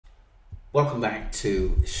Welcome back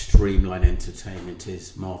to Streamline Entertainment.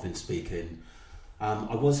 It's Marvin speaking.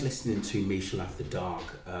 I was listening to Michelle After Dark,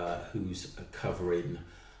 who's covering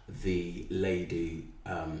the lady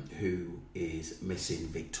who is missing,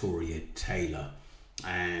 Victoria Taylor.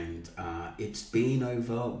 And it's been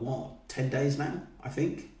over, 10 days now, I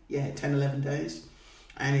think? Yeah, 10, 11 days.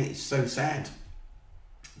 And it's so sad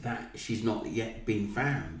that she's not yet been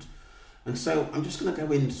found. And so I'm just going to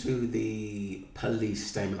go into the police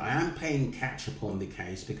statement. I am playing catch up on the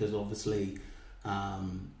case because obviously a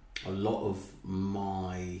lot of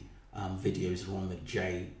my videos are on the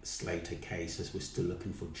Jay Slater case as we're still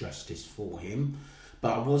looking for justice for him.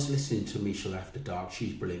 But I was listening to Michelle After Dark.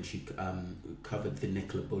 She's brilliant. She covered the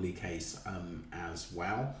Nicola Bulley case as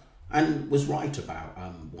well and was right about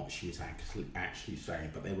what she was actually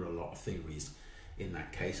saying. But there were a lot of theories in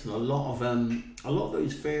that case, and a lot of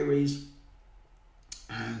those theories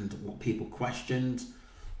and what people questioned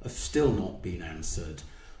have still not been answered.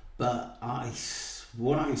 But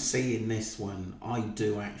what I see in this one, I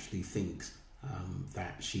do actually think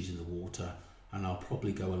that she's in the water, and I'll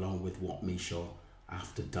probably go along with what Michelle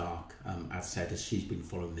After Dark has said, as she's been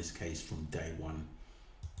following this case from day one.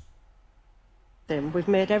 We've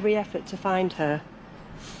made every effort to find her.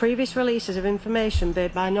 Previous releases of information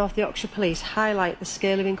made by North Yorkshire Police highlight the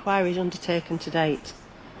scale of inquiries undertaken to date.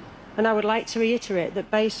 And I would like to reiterate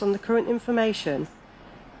that based on the current information,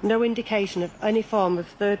 no indication of any form of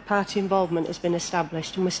third-party involvement has been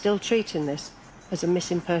established, and we're still treating this as a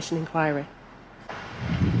missing person inquiry.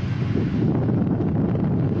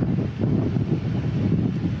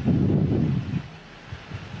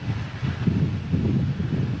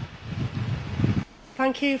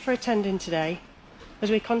 Thank you for attending today as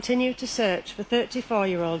we continue to search for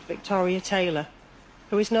 34-year-old Victoria Taylor,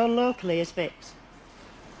 who is known locally as Vix.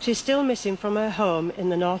 She is still missing from her home in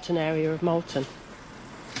the Norton area of Malton.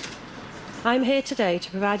 I'm here today to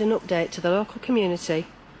provide an update to the local community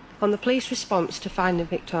on the police response to finding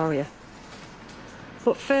Victoria.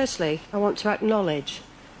 But firstly, I want to acknowledge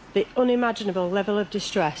the unimaginable level of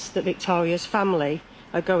distress that Victoria's family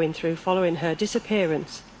are going through following her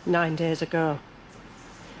disappearance 9 days ago.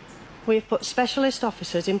 We have put specialist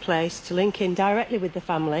officers in place to link in directly with the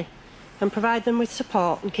family and provide them with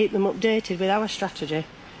support and keep them updated with our strategy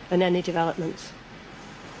and any developments.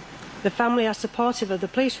 The family are supportive of the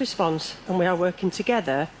police response, and we are working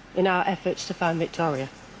together in our efforts to find Victoria.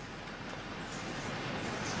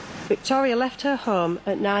 Victoria left her home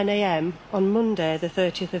at 9 AM on Monday the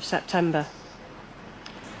 30th of September.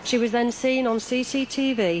 She was then seen on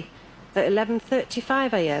CCTV at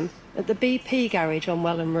 11:35 AM at the BP garage on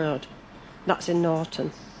Welland Road. That's in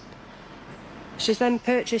Norton. She's then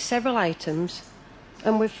purchased several items,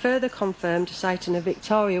 and we've further confirmed a sighting of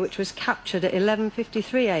Victoria, which was captured at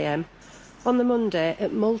 11:53 AM on the Monday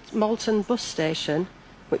at Malton bus station,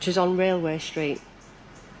 which is on Railway Street.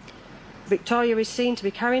 Victoria is seen to be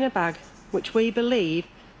carrying a bag which we believe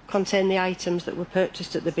contained the items that were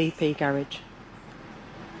purchased at the BP garage.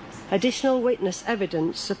 Additional witness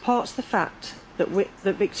evidence supports the fact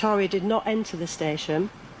that Victoria did not enter the station,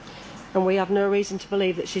 and we have no reason to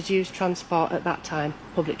believe that she's used transport at that time,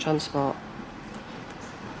 public transport.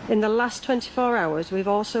 In the last 24 hours, we've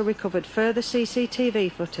also recovered further CCTV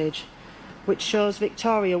footage which shows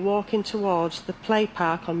Victoria walking towards the play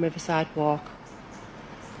park on Riverside Walk.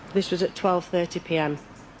 This was at 12:30 PM.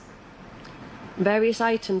 Various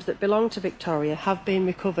items that belong to Victoria have been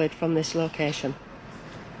recovered from this location.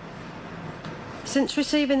 Since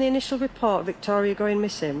receiving the initial report of Victoria going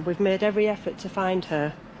missing, we've made every effort to find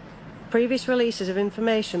her. Previous releases of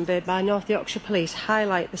information made by North Yorkshire Police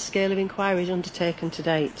highlight the scale of inquiries undertaken to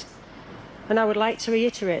date. And I would like to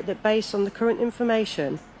reiterate that based on the current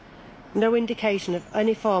information, no indication of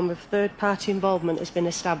any form of third-party involvement has been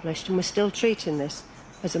established, and we're still treating this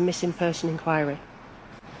as a missing person inquiry.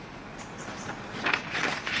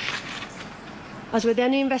 As with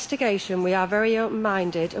any investigation, we are very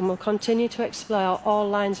open-minded and will continue to explore all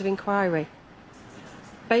lines of inquiry.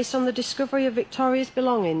 Based on the discovery of Victoria's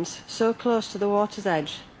belongings so close to the water's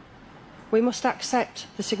edge, we must accept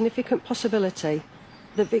the significant possibility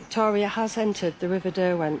that Victoria has entered the River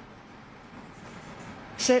Derwent.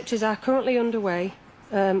 Searches are currently underway,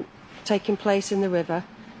 taking place in the river,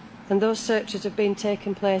 and those searches have been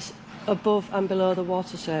taking place above and below the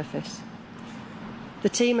water surface. The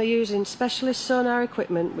team are using specialist sonar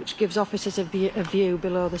equipment which gives officers a view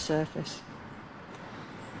below the surface.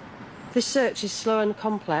 This search is slow and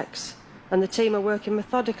complex, and the team are working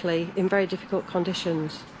methodically in very difficult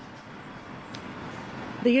conditions.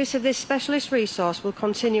 The use of this specialist resource will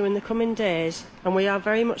continue in the coming days, and we are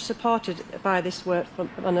very much supported by this work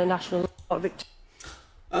on a national level.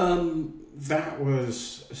 That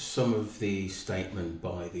was some of the statement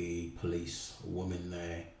by the police woman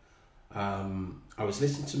there. I was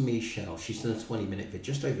listening to Michelle. She's done a 20-minute video,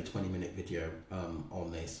 just over 20-minute video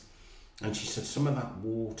on this, and she said some of that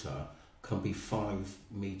water can be 5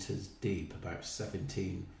 meters deep, about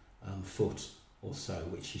 17 foot or so,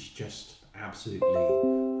 which is just absolutely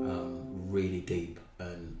really deep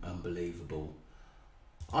and unbelievable.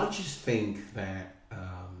 I just think that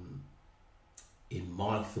in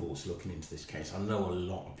my thoughts looking into this case, I know a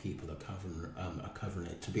lot of people are covering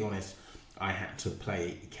it. To be honest, I had to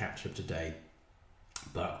play catch up today,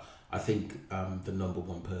 but I think the number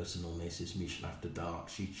one person on this is Michelle After Dark.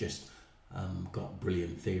 She's just got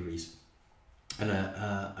brilliant theories and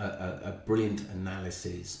a brilliant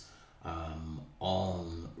analysis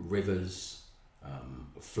on rivers,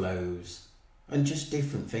 flows, and just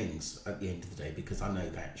different things at the end of the day, because I know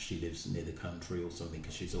that she lives near the country or something,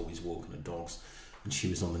 because she's always walking her dogs, and she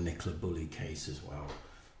was on the Nicola Bulley case as well.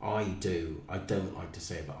 I don't like to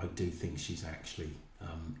say it, but I do think she's actually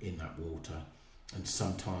in that water, and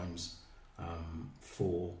sometimes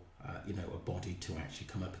for a body to actually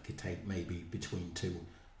come up, it could take maybe between 2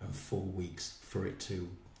 and 4 weeks for it to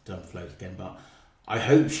float again. But I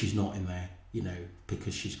hope she's not in there,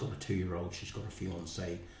 because she's got a 2-year-old, she's got a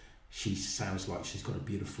fiance, she sounds like she's got a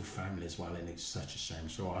beautiful family as well, and it's such a shame.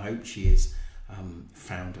 So I hope she is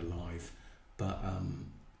found alive. But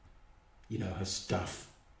her stuff,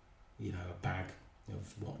 a bag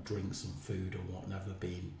of what drinks and food or what never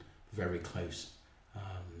been very close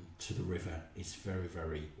to the river is very,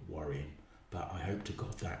 very worrying. But I hope to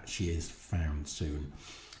God that she is found soon.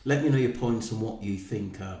 Let me know your points and what you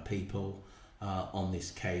think, people, on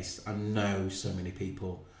this case. I know so many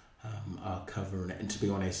people are covering it, and to be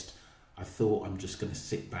honest, I thought I'm just going to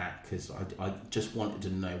sit back, because I just wanted to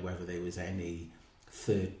know whether there was any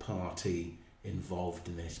third party involved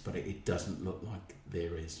in this, but it doesn't look like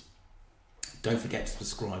there is. Don't forget to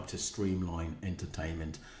subscribe to Streamline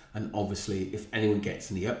Entertainment, and obviously if anyone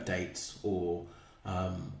gets any updates, or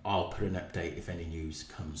I'll put an update if any news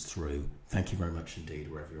comes through. Thank you very much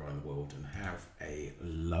indeed, wherever you are in the world, and have a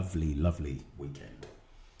lovely, lovely weekend.